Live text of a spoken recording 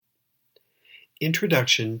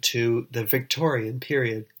Introduction to the Victorian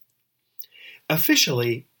period.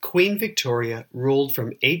 Officially, Queen Victoria ruled from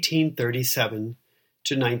 1837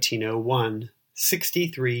 to 1901,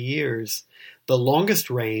 63 years, the longest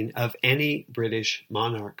reign of any British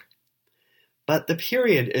monarch. But the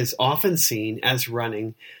period is often seen as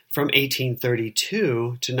running from 1832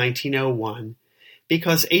 to 1901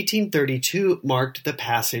 because 1832 marked the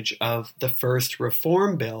passage of the first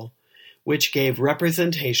Reform Bill, which gave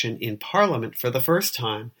representation in Parliament for the first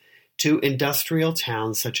time to industrial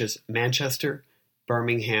towns such as Manchester,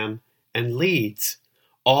 Birmingham, and Leeds,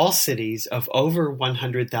 all cities of over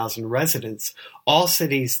 100,000 residents, all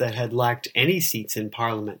cities that had lacked any seats in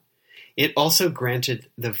Parliament. It also granted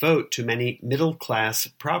the vote to many middle-class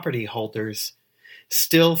property holders,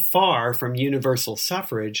 still far from universal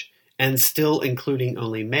suffrage and still including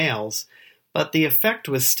only males, but the effect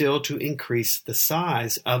was still to increase the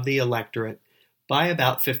size of the electorate by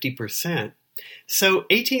about 50%. So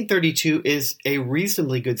 1832 is a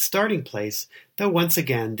reasonably good starting place, though once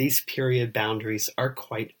again these period boundaries are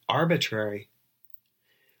quite arbitrary.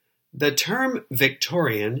 The term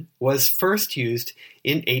Victorian was first used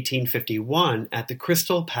in 1851 at the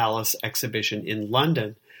Crystal Palace exhibition in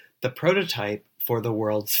London, the prototype for the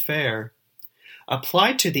World's Fair.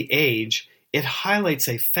 Applied to the age, it highlights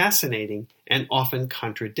a fascinating and often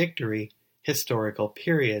contradictory historical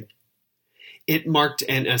period. It marked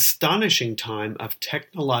an astonishing time of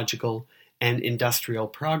technological and industrial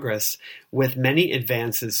progress, with many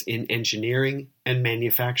advances in engineering and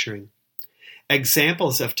manufacturing.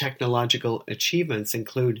 Examples of technological achievements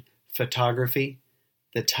include photography,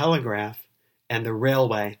 the telegraph, and the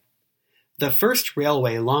railway. The first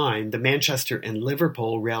railway line, the Manchester and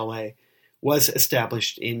Liverpool Railway, was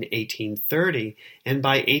established in 1830, and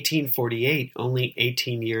by 1848, only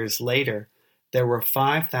 18 years later, there were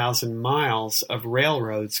 5,000 miles of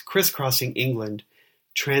railroads crisscrossing England,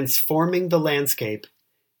 transforming the landscape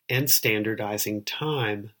and standardizing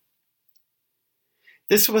time.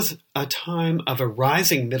 This was a time of a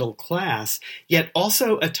rising middle class, yet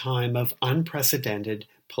also a time of unprecedented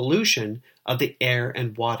pollution of the air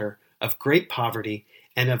and water, of great poverty,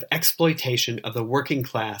 and of exploitation of the working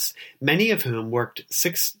class, many of whom worked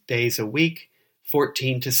 6 days a week,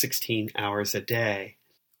 14 to 16 hours a day,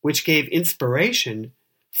 which gave inspiration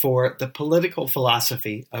for the political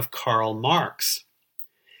philosophy of Karl Marx.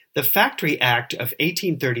 The Factory Act of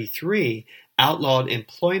 1833 outlawed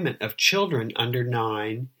employment of children under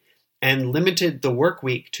 9 and limited the work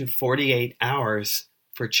week to 48 hours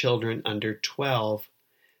for children under 12.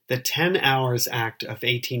 The 10 Hours Act of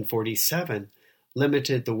 1847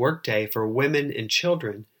 limited the workday for women and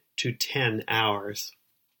children to 10 hours.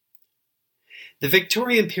 The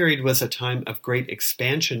Victorian period was a time of great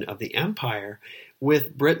expansion of the empire,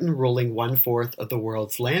 with Britain ruling 1/4 of the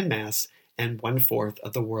world's landmass and 1/4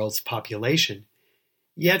 of the world's population,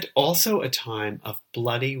 yet also a time of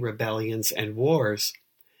bloody rebellions and wars.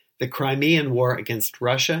 The Crimean War against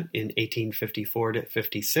Russia in 1854 to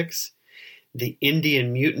 56, the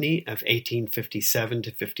Indian Mutiny of 1857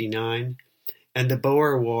 to 59, and the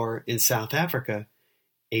Boer War in South Africa,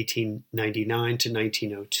 1899 to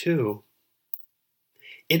 1902.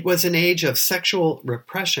 It was an age of sexual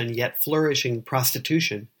repression yet flourishing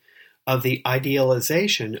prostitution, of the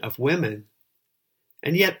idealization of women.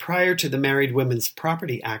 And yet prior to the Married Women's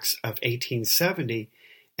Property Acts of 1870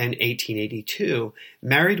 and 1882,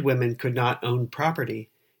 married women could not own property,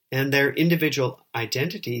 and their individual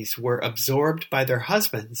identities were absorbed by their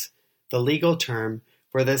husbands. The legal term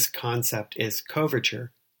for this concept is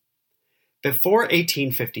coverture. Before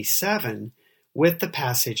 1857, with the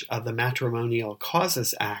passage of the Matrimonial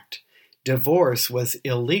Causes Act, divorce was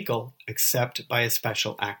illegal except by a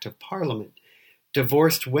special act of Parliament.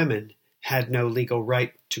 Divorced women had no legal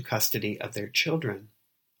right to custody of their children.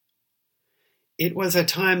 It was a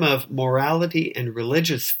time of morality and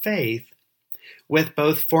religious faith, with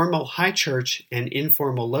both formal high church and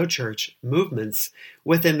informal low church movements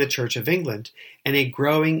within the Church of England, and a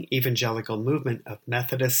growing evangelical movement of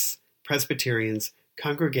Methodists, Presbyterians,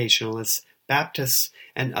 Congregationalists, Baptists,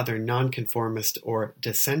 and other nonconformist or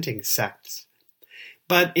dissenting sects.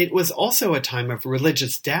 But it was also a time of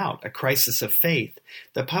religious doubt, a crisis of faith.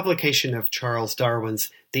 The publication of Charles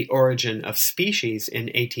Darwin's The Origin of Species in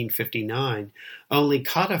 1859 only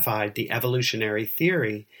codified the evolutionary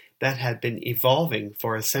theory that had been evolving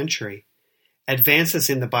for a century. Advances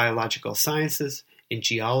in the biological sciences, in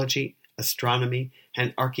geology, astronomy,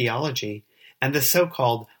 and archaeology, and the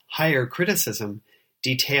so-called higher criticism,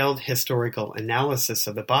 detailed historical analysis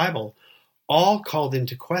of the Bible, all called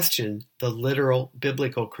into question the literal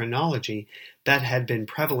biblical chronology that had been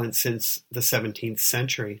prevalent since the 17th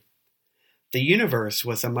century. The universe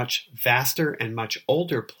was a much vaster and much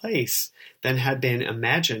older place than had been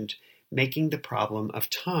imagined, making the problem of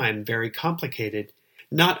time very complicated.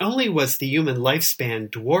 Not only was the human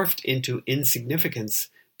lifespan dwarfed into insignificance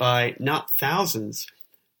by not thousands,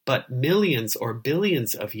 but millions or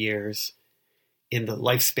billions of years in the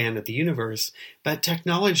lifespan of the universe, but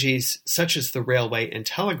technologies such as the railway and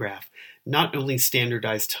telegraph not only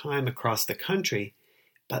standardized time across the country,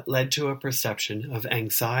 but led to a perception of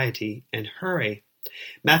anxiety and hurry.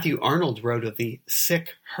 Matthew Arnold wrote of the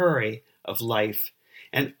sick hurry of life,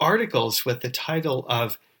 and articles with the title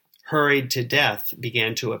of Hurried to Death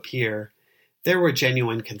began to appear. There were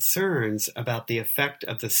genuine concerns about the effect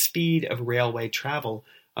of the speed of railway travel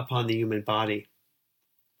upon the human body.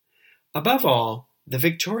 Above all, the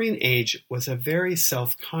Victorian age was a very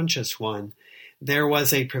self-conscious one. There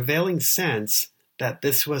was a prevailing sense that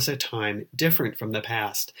this was a time different from the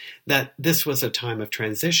past, that this was a time of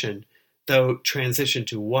transition, though transition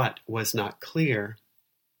to what was not clear.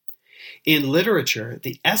 In literature,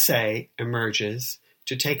 the essay emerges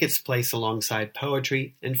to take its place alongside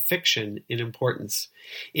poetry and fiction in importance.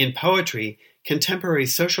 In poetry, contemporary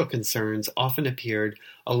social concerns often appeared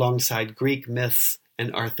alongside Greek myths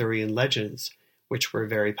and Arthurian legends, which were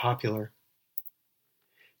very popular.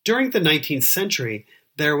 During the 19th century,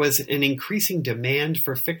 there was an increasing demand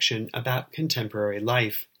for fiction about contemporary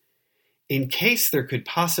life. In case there could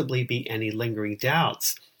possibly be any lingering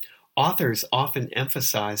doubts, authors often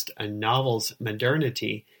emphasized a novel's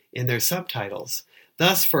modernity in their subtitles.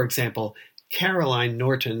 Thus, for example, Caroline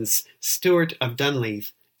Norton's Stuart of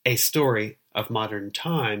Dunleith, A Story of Modern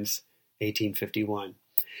Times, 1851.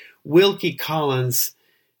 Wilkie Collins'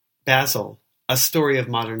 Basil, A Story of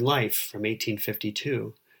Modern Life, from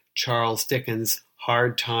 1852. Charles Dickens'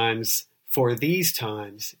 Hard Times for These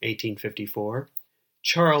Times, 1854.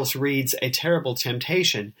 Charles Reade's A Terrible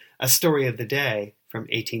Temptation, A Story of the Day, from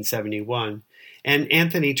 1871. And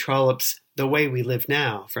Anthony Trollope's The Way We Live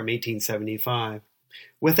Now, from 1875.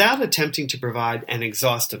 Without attempting to provide an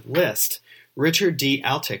exhaustive list, Richard D.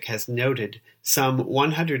 Altick has noted some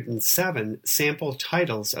 107 sample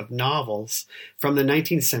titles of novels from the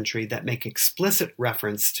 19th century that make explicit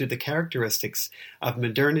reference to the characteristics of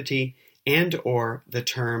modernity and or the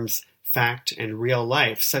terms fact and real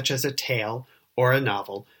life, such as a tale or a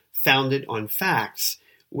novel founded on facts,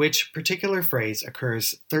 which particular phrase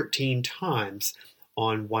occurs 13 times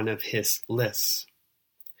on one of his lists.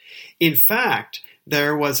 In fact,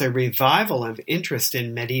 there was a revival of interest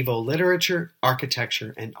in medieval literature,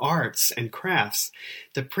 architecture, and arts and crafts.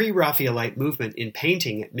 The pre-Raphaelite movement in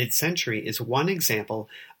painting at mid-century is one example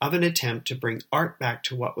of an attempt to bring art back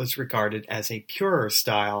to what was regarded as a purer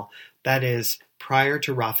style, that is, prior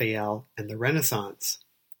to Raphael and the Renaissance.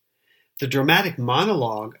 The dramatic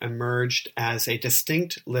monologue emerged as a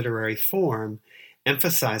distinct literary form,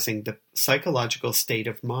 emphasizing the psychological state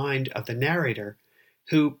of mind of the narrator,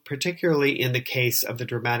 who, particularly in the case of the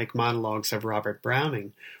dramatic monologues of Robert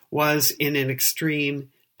Browning, was in an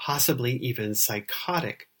extreme, possibly even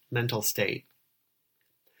psychotic mental state.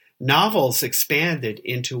 Novels expanded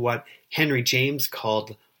into what Henry James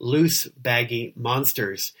called loose, baggy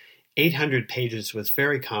monsters. 800 pages was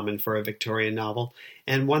very common for a Victorian novel,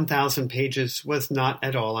 and 1,000 pages was not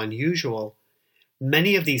at all unusual.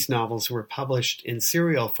 Many of these novels were published in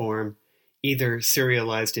serial form, either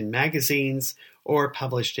serialized in magazines or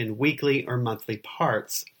published in weekly or monthly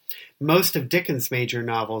parts. Most of Dickens' major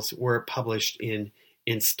novels were published in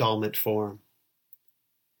installment form.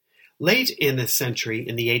 Late in the century,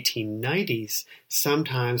 in the 1890s,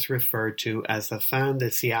 sometimes referred to as the fin de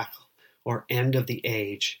siècle, or end of the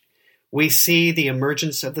age, we see the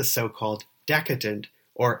emergence of the so-called decadent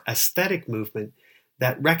or aesthetic movement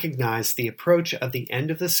that recognized the approach of the end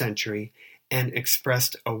of the century and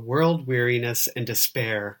expressed a world weariness and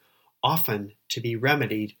despair, often to be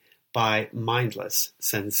remedied by mindless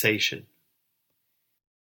sensation.